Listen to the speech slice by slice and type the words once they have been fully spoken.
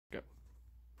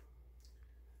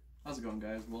How's it going,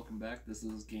 guys? Welcome back. This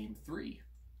is game 3.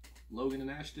 Logan and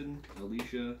Ashton,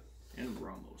 Alicia, and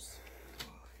Ramos.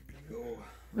 Here we go.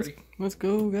 Ready? Let's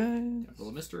go, guys. Full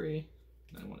of mystery.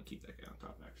 I want to keep that guy on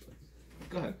top, actually.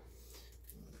 Go ahead.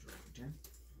 Draw for turn.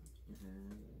 And I'm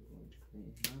going to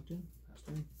create mountain. Pass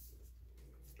turn.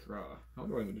 Draw. How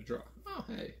do I want to draw? Oh,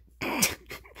 hey.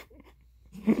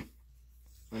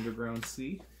 Underground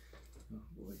Sea. Oh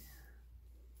boy.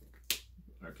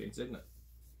 Arcane Signet.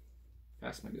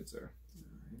 Pass, my good sir. Alright,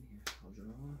 here. I'll draw.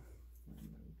 And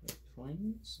then play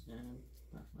flames and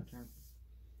pass my turn.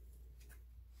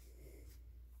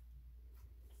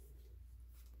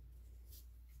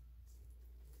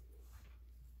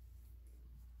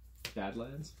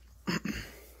 Badlands.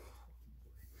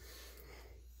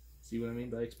 See what I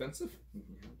mean by expensive? Yeah,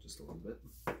 just a little bit.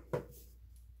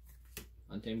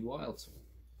 Untamed Wilds.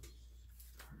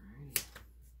 Alrighty.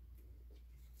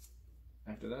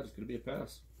 After that, it's going to be a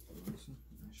pass. Awesome.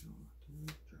 I shall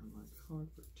draw my card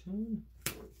for 10.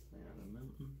 And a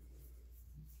mountain.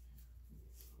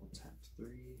 I'll tap 3.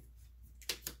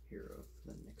 Hero for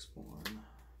the Nyxborn.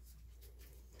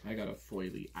 I got a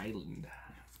Foily Island.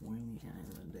 Foily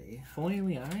Island, eh?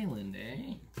 Foily Island, eh?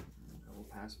 And I will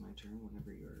pass my turn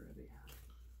whenever you are ready.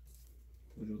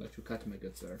 Would you like to cut, my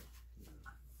good sir?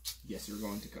 Yes, you're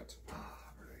going to cut.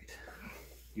 Alright.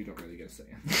 You don't really get a say.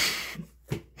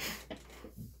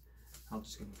 I'm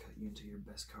just gonna cut you into your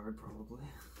best card, probably.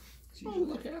 Oh,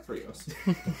 look, Athreos.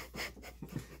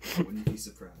 I wouldn't be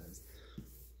surprised.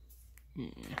 Yeah.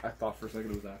 I thought for a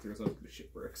second it was Athreos. I was going to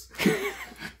shit bricks.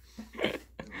 That's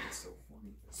so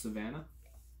funny. Savannah?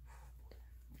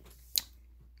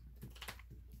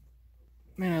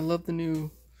 Man, I love the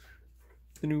new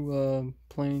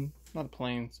plane. Not a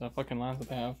plane, it's a fucking lands that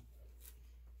they have.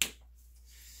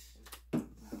 The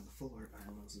full art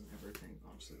islands and everything.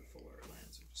 Honestly, the full art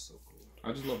lands are just so cool.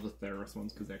 I just love the Theros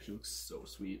ones because they actually look so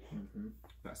sweet. Mm-hmm.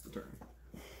 Pass the turn.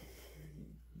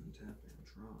 And tap and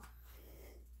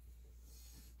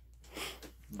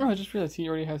draw. Oh, I just realized he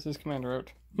already has his commander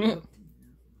out.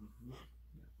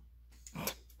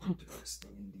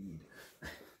 Interesting indeed.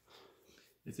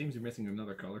 It seems you're missing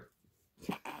another color.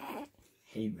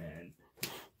 Hey man,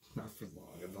 not for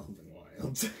long. I've all been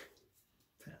wild.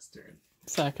 Pass turn.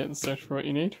 Sack it and search for what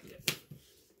you need. Yeah.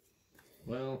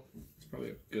 Well, it's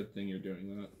probably a good thing you're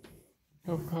doing that.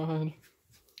 Oh god.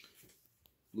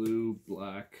 Blue,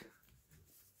 black.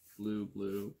 Blue,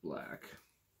 blue, black.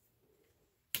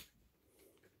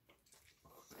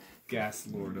 Gas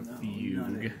Lord of Not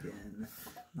Fugue. again.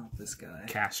 Not this guy.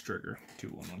 Cast trigger.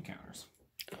 2/1/1 counters.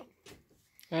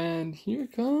 And here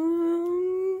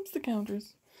comes the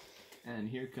counters. And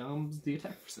here comes the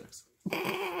attack for 6.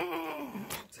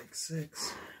 Take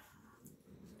 6.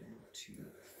 Down to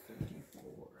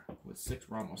 34. With 6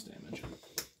 Ramos damage.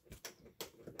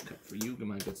 Cut for you,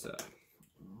 my good sir.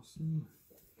 Awesome.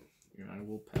 Your honor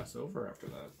will pass over after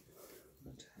that.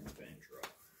 Tap and draw.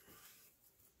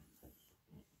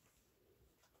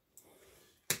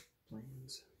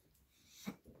 Planes.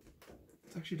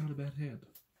 It's actually not a bad hand.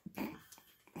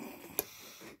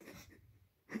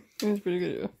 That's pretty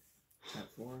good. Tap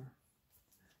 4.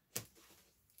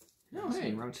 Oh,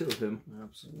 hey, round 2 of him.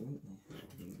 Absolutely.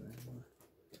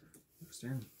 Next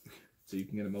turn. So you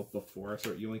can get him out before I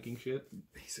start yoinking shit?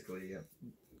 Basically, yeah.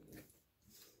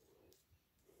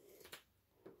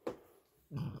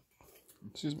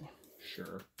 Excuse me.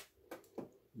 Sure.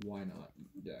 Why not,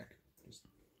 deck? Just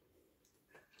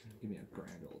give me a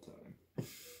grand old time.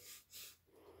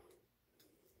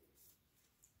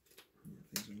 Yeah,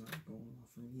 things are not going well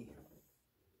for me.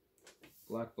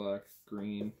 Black, black,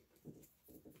 green.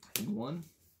 And 1.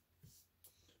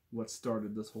 What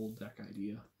started this whole deck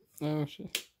idea? Oh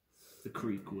shit. The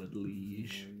Creekwood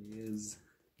Liege. There he is.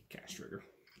 Cast trigger.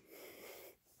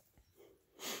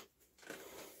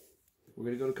 We're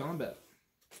gonna go to combat.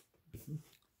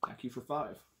 Attack you for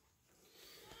 5.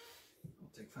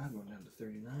 I'll take 5, going down to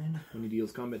 39. When he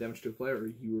deals combat damage to a player,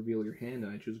 you reveal your hand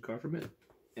and I choose a card from it.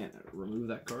 And I remove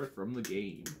that card from the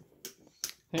game.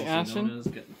 Hey, Also known Ashton, as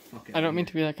get the fuck out I don't of mean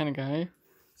here. to be that kind of guy,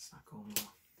 It's not going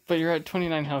well. but you're at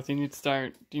 29 health. You need to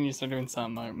start doing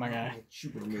something, my guy.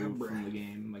 Remove from the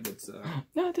game, my good sir.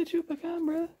 Not the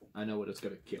chupacabra. I know what it's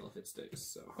gonna kill if it sticks,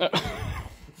 so Oh,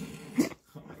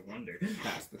 I wonder.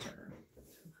 pass the turn.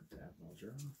 Tap, I'll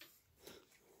draw.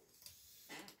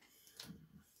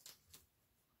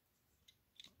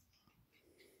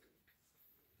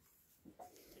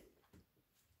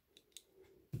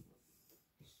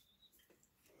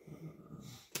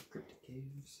 Cryptic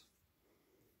Caves.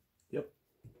 Yep.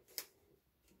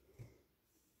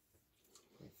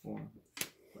 Play 4.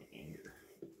 Play Anger.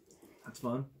 That's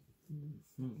fun.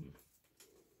 Mm-hmm.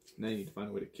 Now you need to find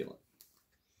a way to kill it.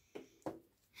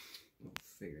 We'll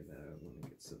figure that out when it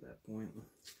gets to that point.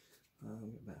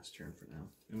 Bass turn for now.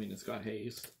 I mean, it's got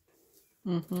haste.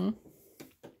 Mm-hmm.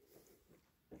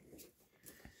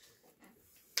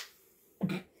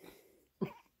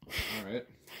 Alright.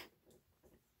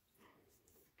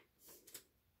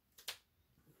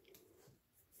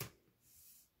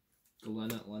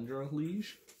 Galena Lundra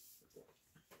Liege.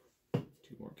 2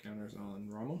 more counters on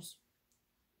Ramos.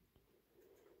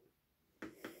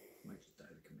 Might just die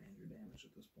to commander damage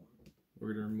at this point.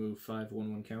 We're going to remove 5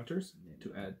 1/1 counters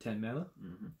to add 10 mana.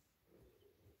 Mm-hmm.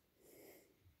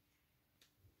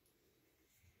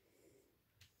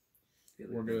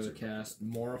 We're going to cast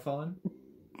Morophon,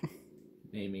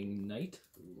 naming Knight.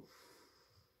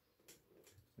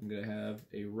 I'm going to have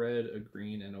a red, a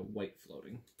green, and a white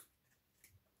floating.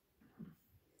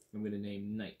 I'm going to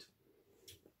name Knight.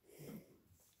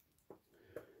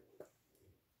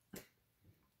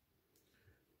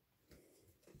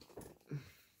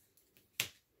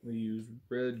 We use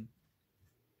red,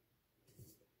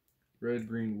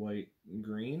 green, white,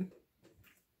 green.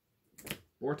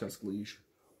 Vortusk Liege.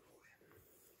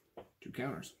 2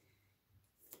 counters.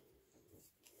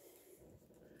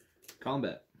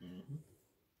 Combat. Mm-hmm.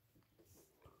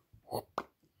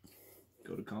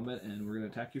 Go to combat, and we're going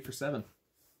to attack you for 7.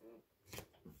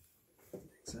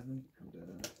 7.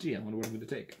 Gee, I wonder what I'm going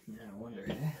to take. Yeah, I wonder.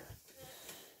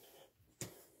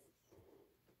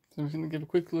 So we're gonna give a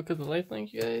quick look at the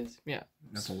lifelink, you guys. Yeah.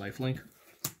 That's a lifelink.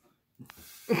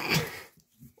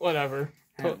 Whatever.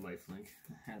 Had lifelink.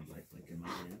 Had lifelink in my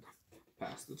hand.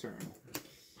 Pass the turn.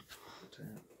 Tap.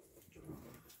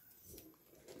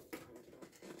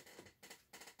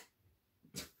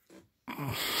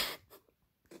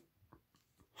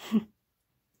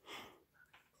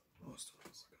 Most of what I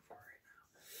was looking for right now.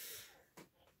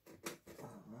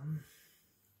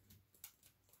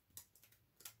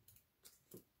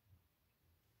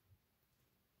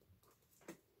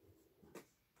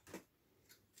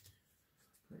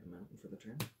 Play a mountain for the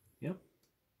turn. Yep.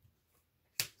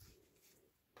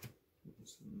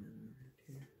 What's the mana right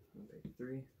here? I'll take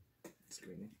 3.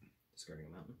 Discarding a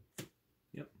mountain.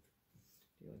 Yep.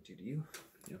 Deal 2 to you.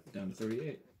 Yep, down to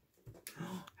 38.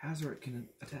 Hazoret can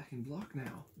attack and block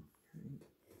now.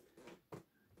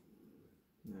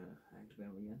 Activate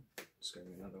him again.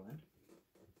 Discarding another land.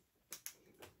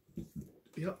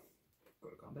 Yep. Go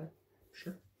to combat.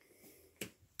 Sure.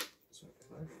 Swipe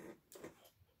for 5.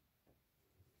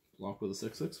 Block with a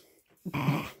 6/6.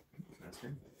 Last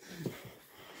turn.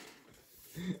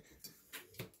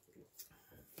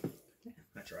 Yeah,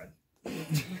 I tried.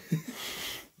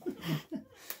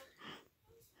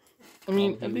 I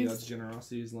mean, All at Heliod's least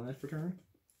Generosity is land for turn.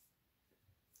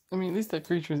 that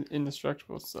creature is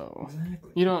indestructible, so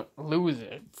Exactly. you don't lose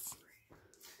it.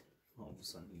 All of a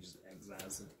sudden, he just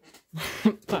exiles it.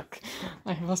 Fuck.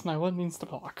 I have lost my one means to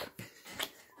block.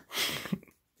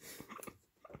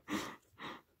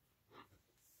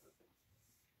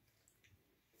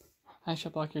 I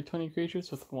shall block your 20 creatures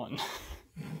with 1.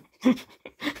 Oh,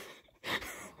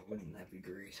 wouldn't that be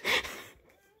great?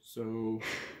 So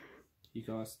he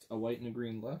costs a white and a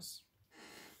green less.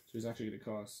 So he's actually going to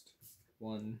cost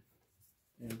 1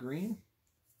 and a green.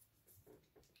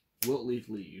 Wiltleaf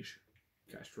Liege.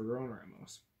 Cast Trigger on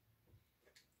Ramos.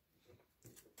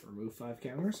 Remove 5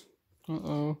 counters.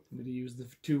 Uh-oh. I'm going to use the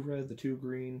 2 red, the 2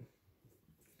 green,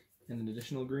 and an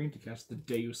additional green to cast the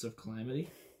Deus of Calamity.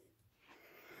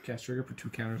 Cast trigger for 2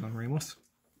 counters on Ramos.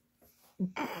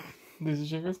 Lose the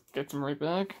triggers, get them right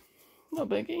back. No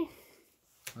biggie.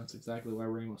 That's exactly why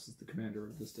Ramos is the commander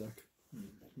of this deck.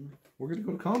 We're going to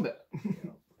go to combat.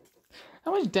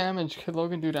 How much damage could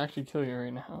Logan do to actually kill you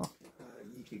right now?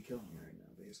 You could kill me right now,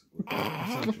 basically.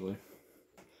 Essentially.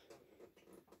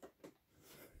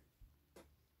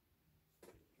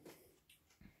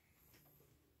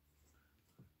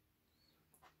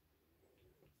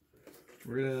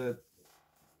 We're going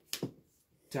to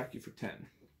attack you for 10.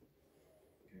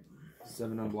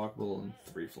 7 unblockable and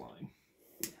 3 flying.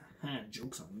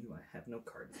 Joke's on you, I have no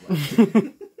cards left.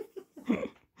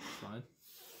 Fine.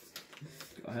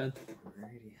 Go ahead.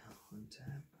 Alrighty, I'll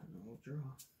untap and I'll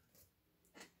draw.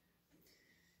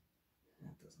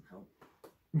 That doesn't help.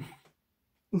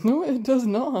 No, it does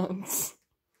not. I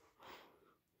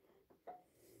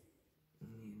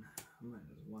mean, I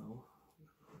might as well.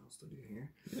 What else to do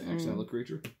here? Yeah, exile a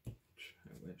creature.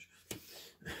 I wish.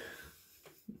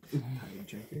 Time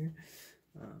checker.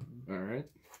 Alright.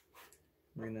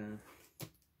 We're gonna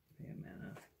pay a mana,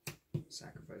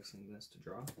 sacrificing this to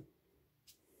draw.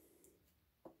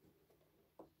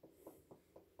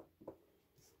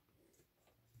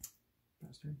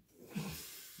 Pass turn.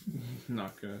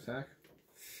 Not gonna attack.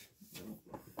 Nope.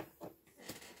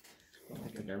 I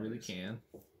don't think I really can.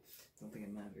 Don't think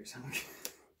it matters, huh?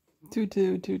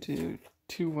 2-2, 2-2,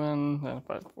 2-1, and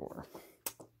 5-4.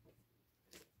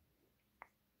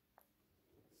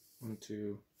 1,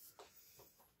 2.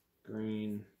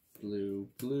 Green, blue,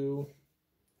 blue.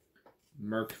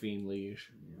 Mercfiend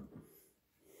Liege. Yep.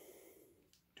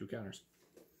 2 counters.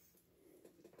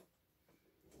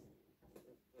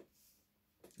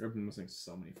 I've been missing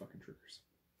so many fucking triggers.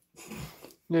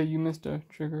 Yeah, you missed a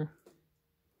trigger.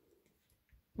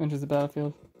 Enters the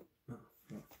battlefield. Oh,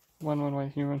 oh. 1/1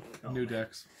 white human. Oh, New man.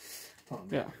 decks. Oh, man.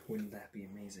 Yeah. Wouldn't that be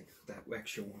amazing? That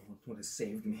extra one would have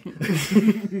saved me.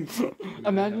 Imagine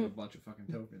Imagine- have a bunch of fucking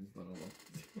tokens, but oh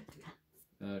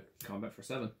well. Combat for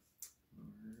 7.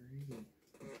 Alrighty.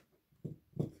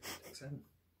 7.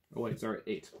 Oh wait, sorry,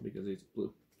 8 because it's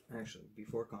blue. Actually,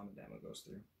 before combat demo goes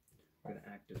through, I'm gonna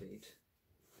activate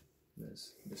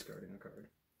this, discarding a card.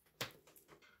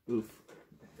 Oof.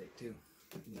 I take 2,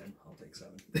 and then I'll take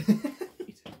 7.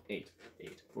 8.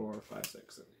 4, 5,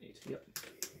 6, 7, 8. Yep.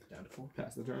 Down to 4.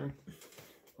 Pass the turn.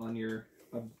 On your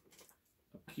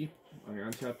upkeep, on your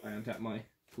untap, I untap my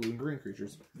blue and green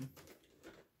creatures.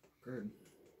 Good.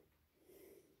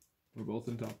 We're both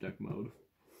in top deck mode.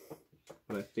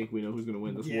 But I think we know who's going to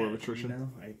win this war of attrition.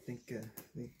 No, I think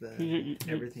that You-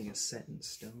 everything is set in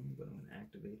stone, but I'm gonna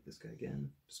activate this guy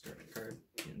again, discard a card,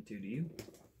 and 2 to you.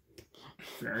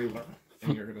 Very well.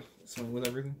 And you're going to swing with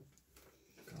everything?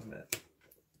 Combat.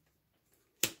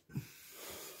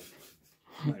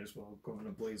 Might as well go on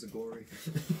a blaze of glory.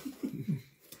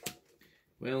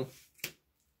 Well,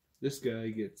 this guy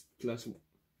gets +1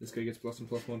 and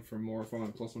 +1 from Morphon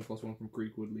and +1/+1 from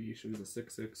Creekwood Leash. He's a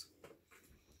 6/6.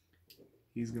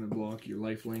 He's gonna block your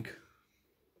lifelink.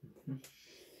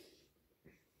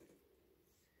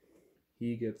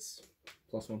 He gets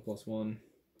 +1/+1,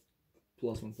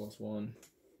 +1/+1,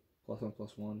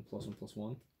 +1/+1,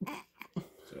 +1/+1.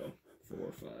 So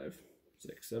 4, 5,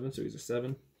 6, 7. So he's a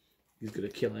 7. He's gonna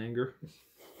kill Anger.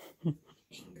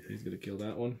 He's gonna kill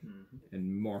that one,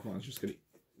 and Morphon's just gonna,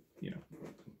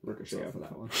 ricochet off of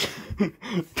that one.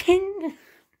 Ping!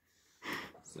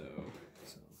 So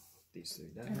these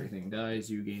 3 die. Everything dies.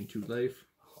 You gain 2 life.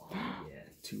 Oh yeah,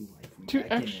 2 life. We 2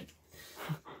 back in extra. it.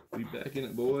 We back in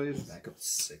it, boys. Back up to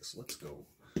 6. Let's go.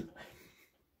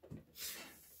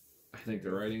 I think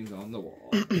the writing's on the wall.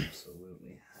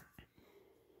 Absolutely.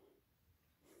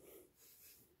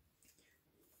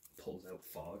 Pulls out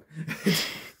fog.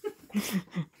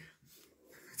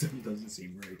 It doesn't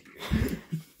seem right here.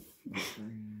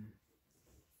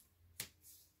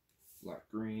 Black,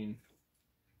 green,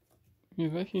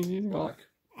 He's using all. black.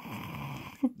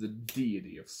 The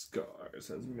deity of scars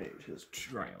has made his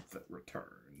triumphant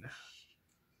return.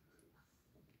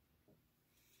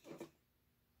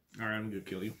 Alright, I'm gonna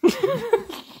kill you.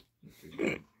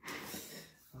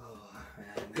 Oh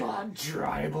man. God,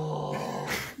 tribal.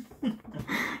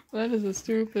 That is a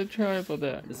stupid tribal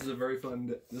deck. This is a very fun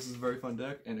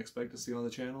deck, and expect to see on the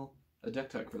channel a deck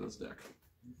tech for this deck.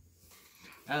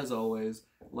 As always,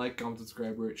 like, comment,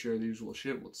 subscribe, rate, share the usual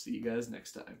shit. We'll see you guys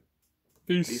next time.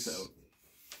 Peace out.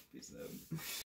 Peace out.